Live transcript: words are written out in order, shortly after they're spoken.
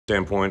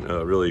standpoint.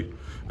 Really,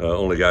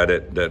 only guy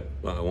that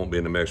won't be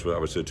in the mix with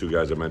obviously the two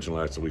guys I mentioned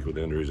last week with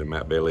the injuries and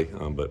Matt Bailey.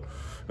 But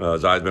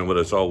Zai's been with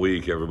us all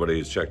week.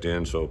 Everybody's checked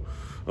in. So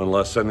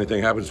unless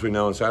anything happens between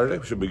now and Saturday,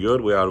 we should be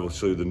good. We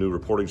obviously the new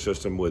reporting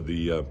system with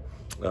the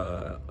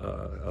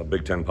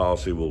Big Ten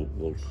policy.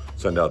 We'll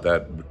send out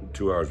that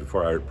 2 hours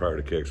prior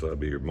to kick, so that'll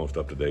be your most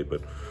up to date.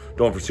 But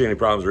don't foresee any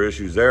problems or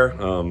issues there.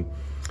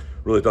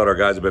 Really thought our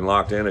guys have been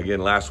locked in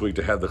again last week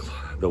to have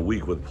the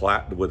week with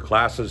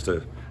classes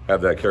to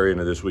have that carry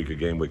into this week. A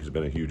game week has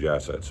been a huge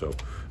asset. So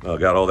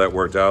got all that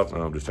worked out.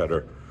 Just had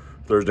our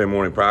Thursday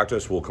morning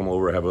practice. We'll come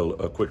over, have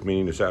a quick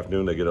meeting this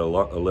afternoon. They get a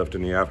lift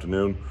in the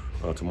afternoon.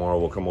 Tomorrow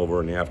we'll come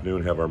over in the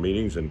afternoon, have our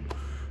meetings, and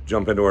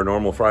jump into our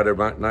normal Friday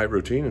night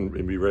routine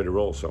and be ready to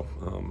roll. So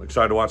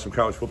excited to watch some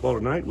college football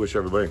tonight. Wish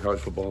everybody in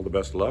college football the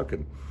best of luck,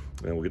 and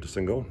we'll get this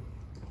thing going.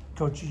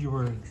 Coach, you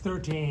were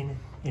 13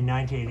 in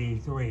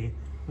 1983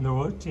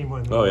 when the team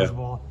won the Rose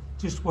Bowl.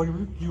 Just what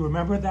you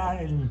remember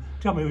that, and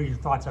tell me what your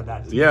thoughts on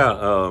that.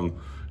 Yeah,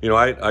 you know,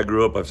 I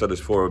grew up, I've said this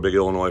before, a big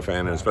Illinois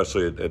fan, and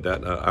especially at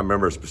that, I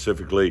remember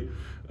specifically,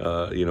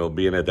 you know,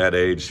 being at that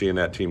age, seeing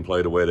that team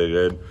play the way they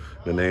did.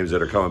 The names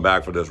that are coming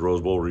back for this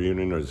Rose Bowl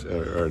reunion,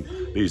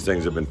 these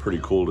things have been pretty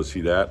cool to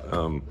see that.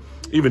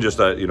 Even just,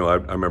 you know, I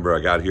remember I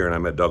got here and I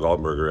met Doug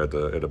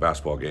Altenberger at a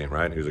basketball game,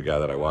 right? He was a guy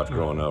that I watched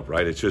growing up,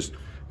 right? It's just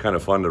kind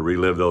of fun to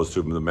relive those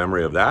to the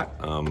memory of that.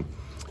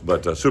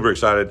 But super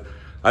excited.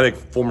 I think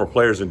former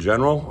players in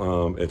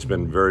general, it's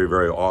been very,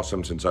 very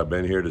awesome since I've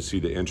been here to see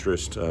the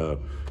interest,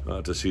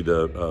 to see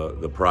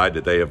the pride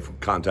that they have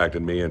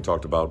contacted me and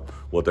talked about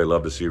what they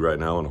love to see right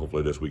now, and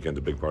hopefully this weekend's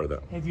a big part of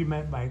that. Have you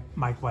met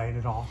Mike White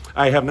at all?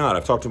 I have not.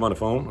 I've talked to him on the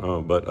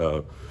phone,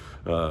 but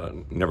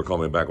never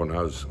called me back when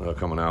I was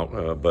coming out.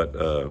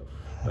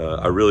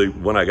 I really,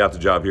 when I got the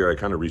job here, I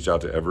kind of reached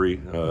out to every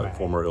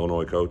former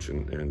Illinois coach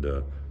and kind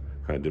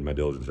of did my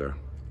diligence there.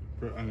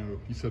 I know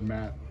you said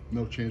Matt,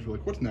 no change, but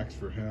like, what's next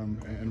for him,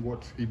 and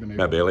what's he been able?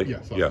 Matt Bailey.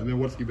 Yeah. And then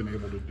what's he been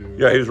able to do?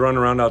 Yeah, he was running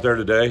around out there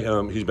today.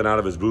 He's been out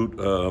of his boot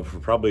for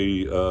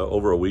probably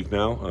over a week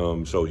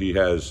now. So he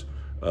has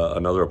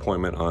another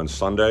appointment on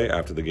Sunday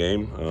after the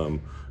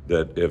game.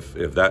 That if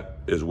that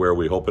is where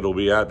we hope it'll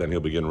be at, then he'll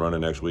begin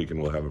running next week, and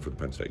we'll have him for the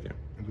Penn State game.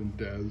 And then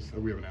Dez,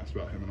 we haven't asked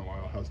about him in a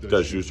while. How's Dez?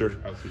 Dez Schuster.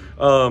 How's he?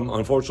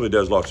 Unfortunately,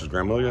 Dez lost his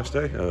grandmother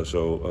yesterday,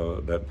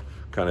 so that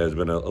kind of has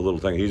been a little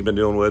thing he's been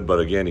dealing with. But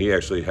again, he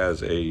actually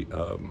has a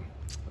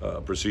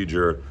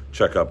procedure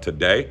checkup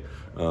today.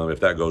 If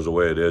that goes the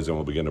way it is, then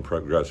we'll begin to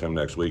progress him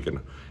next week.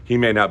 And he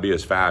may not be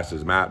as fast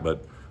as Matt,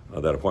 but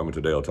that appointment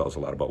today will tell us a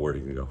lot about where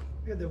he can go.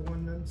 You had that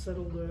one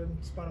unsettled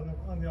spot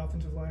on the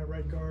offensive line at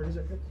right guard.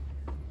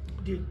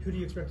 Who do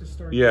you expect to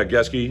start? Yeah,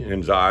 Geske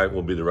and Zai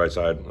will be the right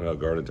side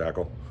guard and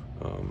tackle.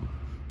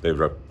 They've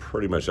rep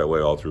pretty much that way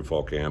all through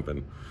fall camp,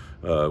 and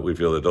we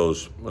feel that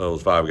those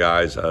five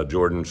guys,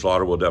 Jordan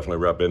Slaughter will definitely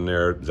rep in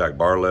there, Zach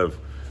Barlev,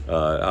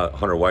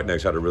 Hunter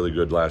Whiteneck's had a really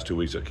good last 2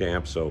 weeks at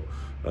camp, so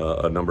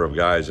a number of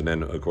guys, and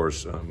then of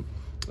course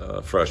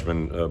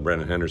freshman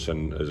Brandon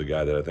Henderson is a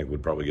guy that I think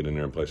would probably get in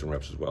there and play some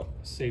reps as well.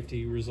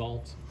 Safety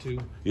results too.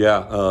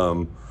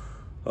 Yeah,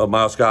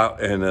 Miles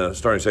Scott and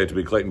starting safety to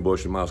be Clayton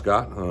Bush and Miles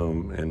Scott,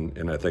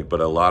 and I think,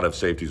 but a lot of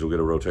safeties will get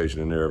a rotation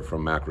in there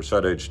from Mac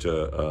Rusetic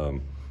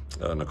to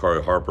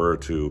Nakari Harper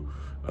to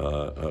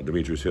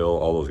Demetrius Hill.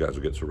 All those guys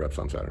will get some reps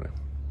on Saturday.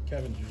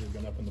 Kevin's usually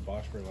been up in the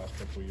box for the last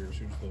couple of years.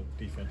 Who's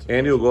the defensive?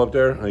 Andy will go up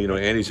there. You know,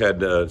 Andy's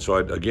had on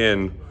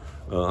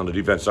the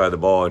defense side of the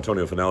ball,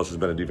 Antonio Finellis has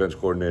been a defense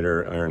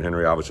coordinator. Aaron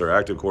Henry, obviously, our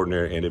active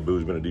coordinator. Andy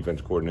Boo's been a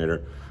defense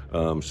coordinator.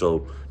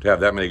 So to have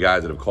that many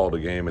guys that have called a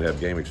game and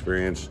have game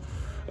experience.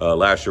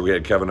 Last year we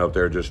had Kevin up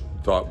there. Just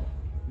thought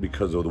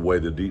because of the way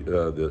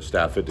the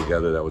staff fit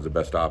together, that was the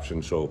best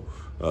option. So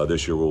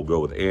this year we'll go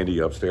with Andy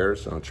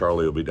upstairs.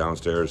 Charlie will be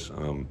downstairs.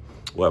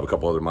 We'll have a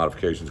couple other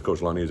modifications.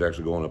 Coach Lundy is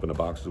actually going up in the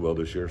box as well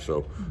this year.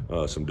 So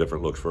some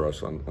different looks for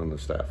us on the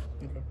staff.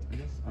 Okay. I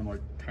guess I'm like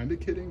kind of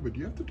kidding, but do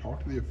you have to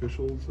talk to the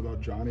officials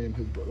about Johnny and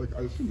his? Like,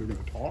 I assume they're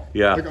going to talk.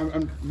 Yeah. Like,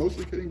 I'm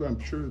mostly kidding, but I'm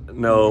sure.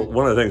 No,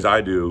 one of the things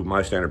I do,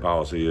 my standard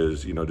policy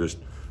is, you know, just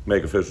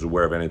make officials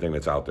aware of anything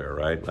that's out there,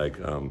 right? Like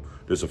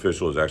this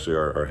official is actually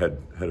our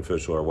head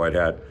official, our white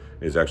hat,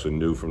 is actually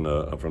new from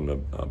the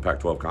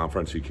Pac-12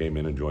 conference. He came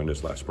in and joined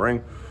us last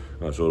spring.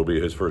 So it'll be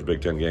his first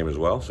Big Ten game as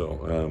well.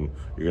 So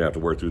you're gonna have to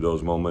work through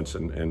those moments,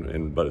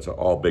 but it's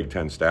all Big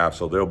Ten staff.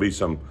 So there'll be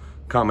some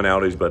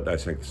commonalities, but I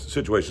think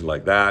situations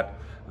like that,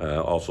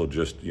 also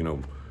just, you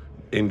know,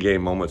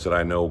 in-game moments that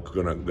I know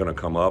gonna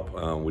come up.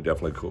 We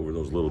definitely cover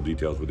those little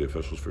details with the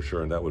officials for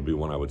sure, and that would be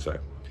one I would say.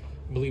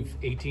 I believe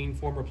 18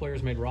 former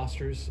players made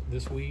rosters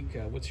this week.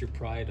 What's your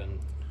pride on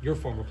your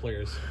former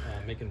players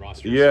making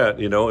rosters? Yeah,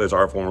 you know, as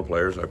our former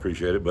players, I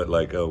appreciate it. But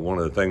like one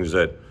of the things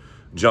that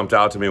jumped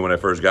out to me when I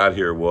first got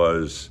here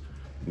was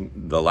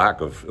the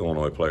lack of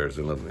Illinois players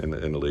in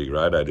the league,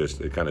 right?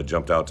 It kind of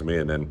jumped out to me.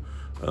 And then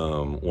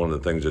one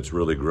of the things that's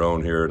really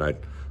grown here, and I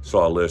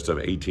saw a list of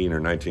 18 or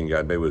 19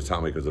 guys, maybe it was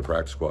Tommy because of the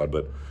practice squad,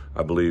 but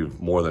I believe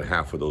more than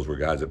half of those were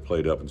guys that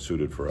played up and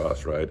suited for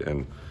us, right?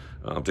 And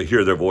to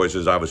hear their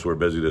voices. Obviously, we're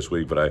busy this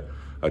week, but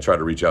I try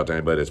to reach out to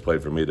anybody that's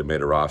played for me that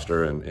made a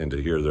roster, and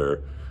to hear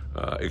their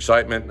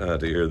excitement,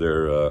 to hear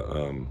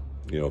their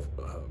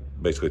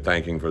basically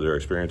thanking for their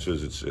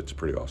experiences. It's a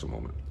pretty awesome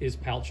moment. Is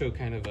Palcho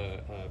kind of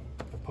a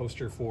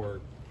poster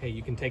for, hey,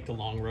 you can take the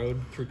long road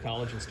through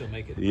college and still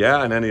make it?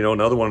 Yeah, and then,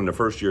 another one in the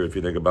first year, if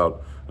you think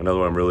about another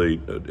one I'm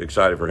really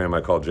excited for him, I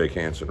call Jake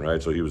Hansen,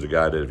 right? So he was a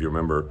guy that, if you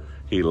remember,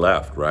 he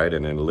left, right,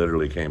 and then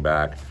literally came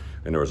back,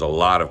 and there was a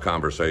lot of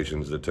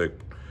conversations that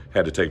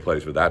had to take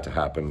place for that to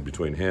happen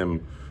between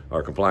him,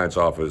 our compliance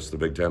office, the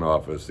Big Ten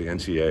office, the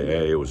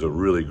NCAA. It was a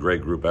really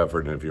great group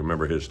effort, and if you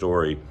remember his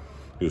story,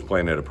 he was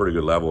playing at a pretty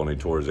good level, and he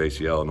tore his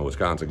ACL in the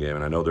Wisconsin game.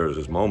 And I know there was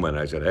this moment,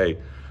 and I said, hey,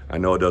 I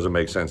know it doesn't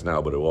make sense now,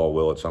 but it all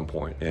will at some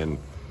point. And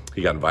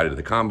he got invited to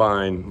the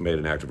Combine, made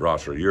an active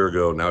roster a year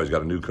ago. Now he's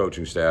got a new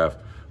coaching staff.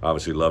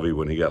 Obviously, Lovey,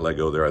 when he got let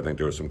go there, I think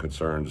there were some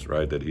concerns,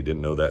 right, that he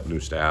didn't know that new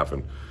staff.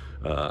 And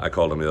I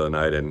called him the other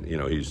night, and,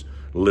 he's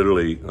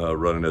literally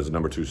running as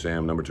number 2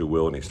 Sam, number 2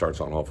 Will, and he starts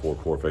on all 4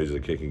 core phases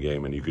of the kicking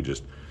game, and you could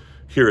just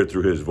hear it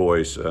through his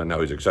voice. Now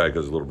he's excited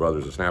because his little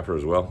brother's a snapper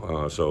as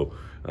well. So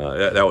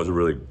that was a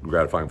really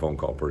gratifying phone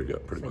call. Pretty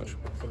much.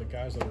 For the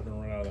guys that are going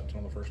to run out of that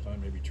tunnel the first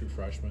time, maybe 2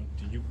 freshmen,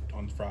 do you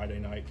on Friday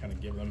night kind of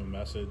give them a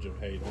message of,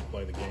 hey, don't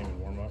play the game in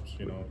warm-ups,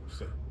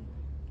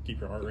 keep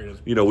your heart rate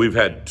as... We've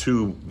had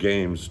 2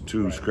 games,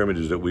 2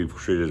 scrimmages that we've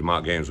treated as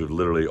mock games. We've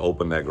literally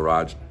opened that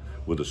garage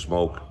with the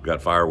smoke, got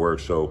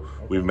fireworks, so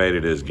we've made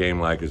it as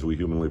game-like as we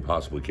humanly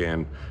possibly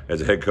can. As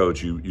a head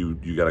coach,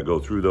 you got to go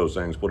through those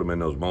things, put them in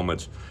those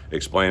moments,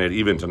 explain it.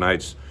 Even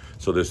tonight's,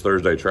 so this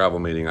Thursday travel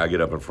meeting, I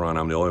get up in front,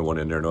 I'm the only one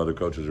in there, no other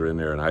coaches are in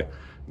there, and I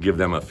give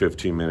them a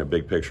 15-minute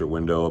big picture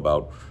window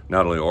about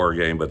not only our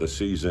game, but the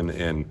season.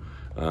 And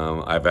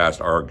I've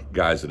asked our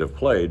guys that have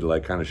played to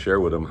kind of share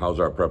with them how's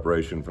our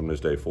preparation from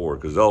this day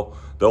forward, because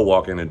they'll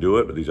walk in and do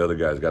it, but these other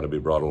guys got to be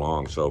brought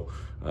along. So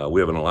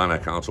we have an Illini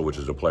council, which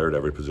is a player at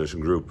every position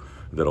group,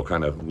 that'll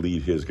kind of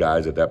lead his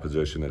guys at that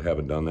position that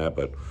haven't done that,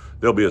 but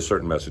there'll be a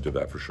certain message of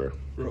that for sure.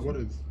 What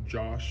is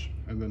Josh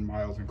and then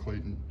Miles and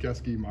Clayton,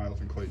 Geske, Miles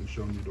and Clayton,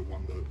 shown you to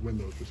win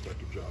those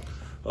respective jobs?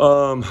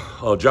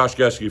 Josh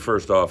Geske,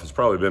 first off, has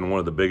probably been one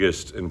of the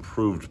biggest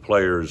improved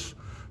players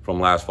from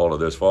last fall to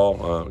this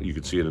fall. You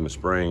could see it in the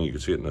spring. You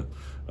could see it in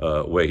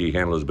the way he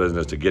handled his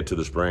business to get to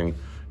the spring.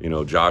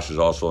 Josh is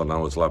also,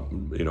 he's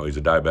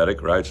a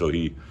diabetic, right? So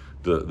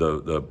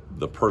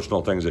the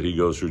personal things that he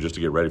goes through just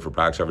to get ready for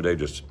practice every day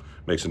just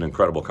makes an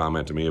incredible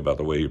comment to me about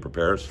the way he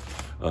prepares.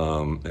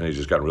 And he's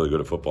just gotten really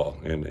good at football.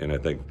 And I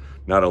think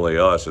not only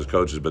us as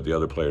coaches, but the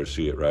other players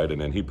see it, right? And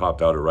then he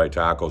popped out at right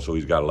tackle, so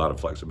he's got a lot of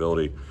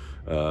flexibility.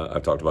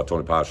 I've talked about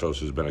Tony Pashos,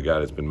 who's been a guy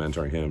that's been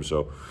mentoring him.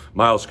 So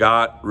Miles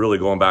Scott, really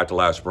going back to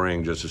last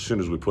spring, just as soon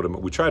as we put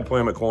him, we tried to play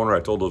him at corner. I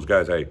told those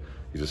guys, hey,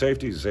 he's a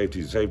safety, he's a safety,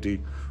 he's a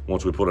safety.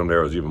 Once we put him there,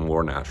 it was even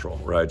more natural,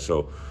 right?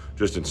 So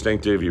just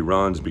instinctive, he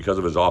runs. Because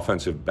of his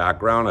offensive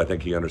background, I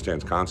think he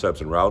understands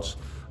concepts and routes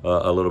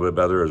a little bit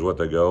better as what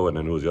they go. And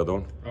then who was the other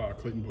one?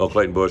 Clayton Bush. Oh,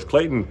 Clayton Bush.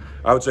 Clayton,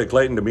 I would say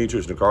Clayton,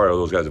 Demetrius, Nicario,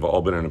 those guys have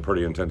all been in a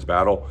pretty intense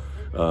battle.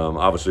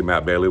 Obviously,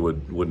 Matt Bailey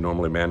would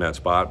normally man that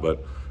spot,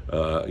 but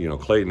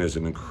Clayton is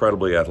an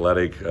incredibly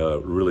athletic,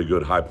 really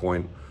good high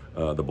point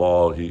the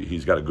ball.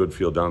 He's got a good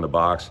feel down the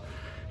box.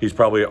 He's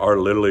probably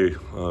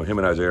him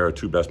and Isaiah are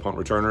 2 best punt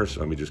returners.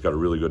 He's just got a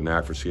really good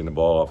knack for seeing the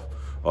ball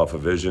off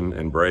of vision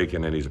and break,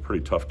 and then he's a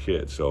pretty tough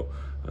kid. So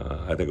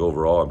I think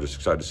overall, I'm just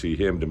excited to see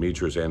him,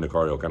 Demetrius, and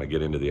Nicario kind of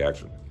get into the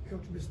action.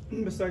 Coach,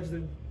 besides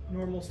the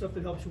normal stuff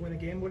that helps you win a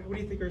game, what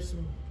do you think are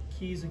some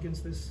keys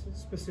against this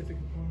specific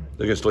opponent?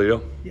 Against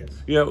Toledo? Yes.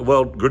 Yeah,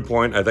 well, good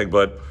point, I think,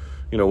 but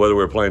whether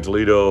we're playing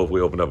Toledo, if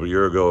we opened up a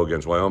year ago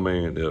against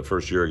Wyoming, the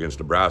first year against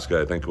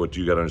Nebraska, I think what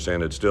you got to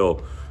understand, it's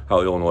still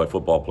how Illinois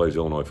football plays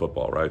Illinois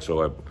football, right?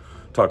 So I've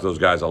talked to those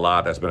guys a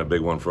lot. That's been a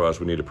big one for us.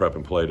 We need to prep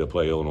and play to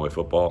play Illinois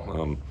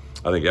football.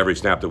 I think every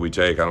snap that we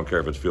take, I don't care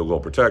if it's field goal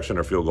protection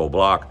or field goal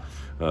block,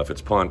 if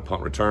it's punt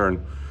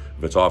return,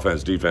 if it's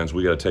offense, defense,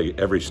 we got to take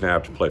every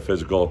snap to play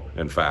physical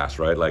and fast,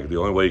 right? The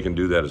only way you can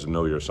do that is to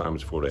know your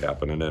assignments before they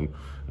happen. And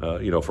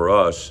then, for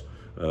us,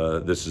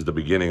 this is the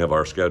beginning of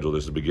our schedule.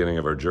 This is the beginning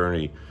of our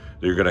journey.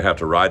 You're going to have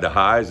to ride the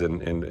highs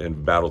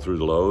and battle through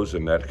the lows,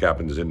 and that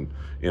happens in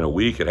a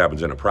week, it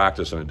happens in a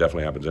practice, and it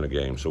definitely happens in a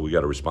game. So we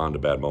got to respond to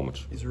bad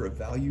moments. Is there a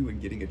value in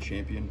getting a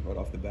champion right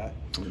off the bat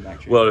from the MAC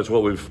champs? Well, it's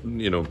what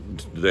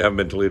they haven't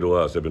been Toledo to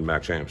us. They've been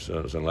MAC champs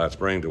since last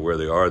spring to where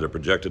they are. They're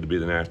projected to be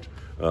the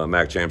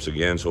MAC champs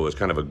again, so it's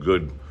kind of a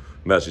good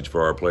message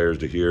for our players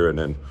to hear. And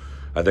then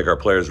I think our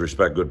players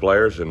respect good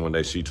players, and when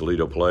they see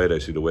Toledo play, they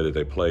see the way that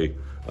they play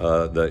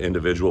the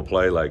individual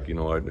play.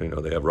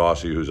 They have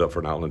Rossi, who's up for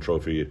an Outland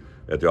Trophy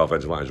at the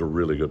offensive line. He's a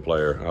really good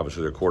player.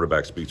 Obviously, their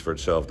quarterback speaks for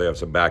itself. They have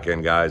some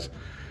back-end guys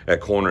at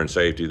corner and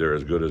safety. They're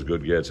as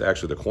good gets.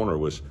 Actually, the corner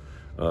was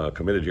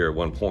committed here at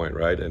one point,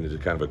 right? And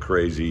it's kind of a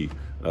crazy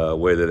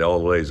way that it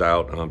all lays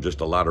out.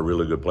 Just a lot of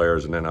really good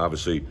players. And then,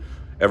 obviously,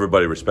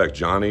 everybody respects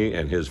Johnny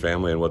and his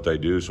family and what they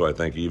do. So I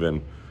think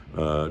even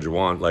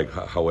Jawan,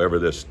 however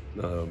this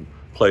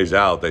plays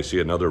out, they see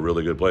another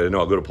really good player. They know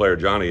how good a player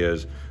Johnny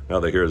is. Now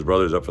they hear his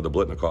brother's up for the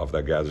Blitnikoff.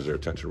 That gathers their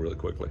attention really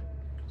quickly.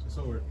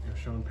 So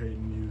Sean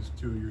Payton used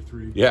 2 of your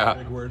 3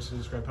 big words to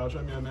describe Pouch.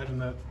 I mean, I imagine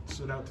that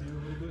stood out to you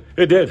a little bit.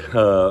 It did.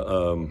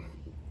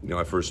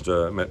 I first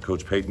met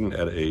Coach Payton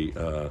at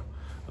a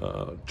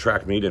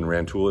track meet in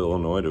Rantoul,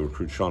 Illinois, to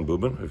recruit Sean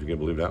Boobin, if you can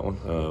believe that one.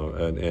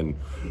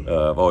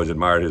 I've always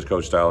admired his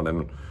coach style. And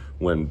then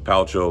when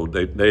Palcho,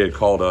 they had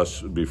called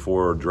us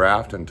before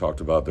draft and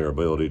talked about their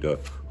ability to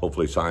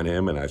hopefully sign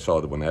him, and I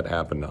saw that when that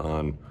happened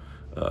on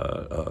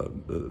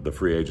the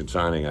free agent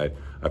signing,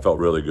 I felt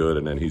really good.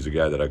 And then he's the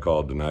guy that I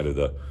called the night of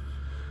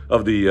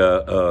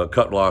the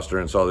cut roster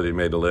and saw that he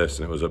made the list,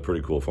 and it was a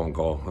pretty cool phone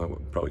call. I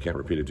probably can't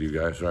repeat it to you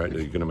guys, right?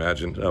 You can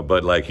imagine,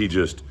 but like he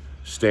just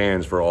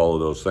stands for all of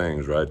those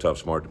things, right? Tough,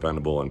 smart,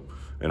 dependable,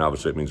 and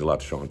obviously it means a lot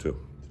to Sean too.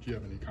 Did you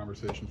have any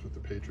conversations with the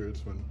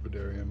Patriots when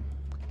Vidarian?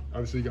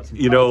 Obviously, you got some.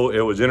 You know,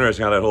 it was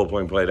interesting how that whole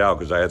thing played out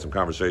because I had some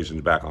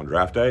conversations back on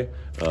draft day,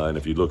 and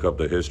if you look up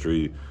the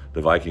history, the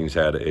Vikings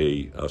had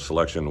a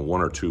selection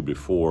 1 or 2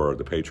 before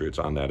the Patriots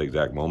on that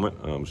exact moment.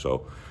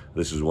 So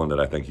this is one that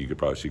I think you could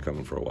probably see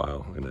coming for a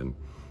while, and then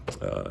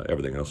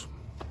everything else.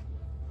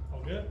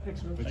 All good.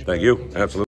 Thanks, Thank you. Absolutely.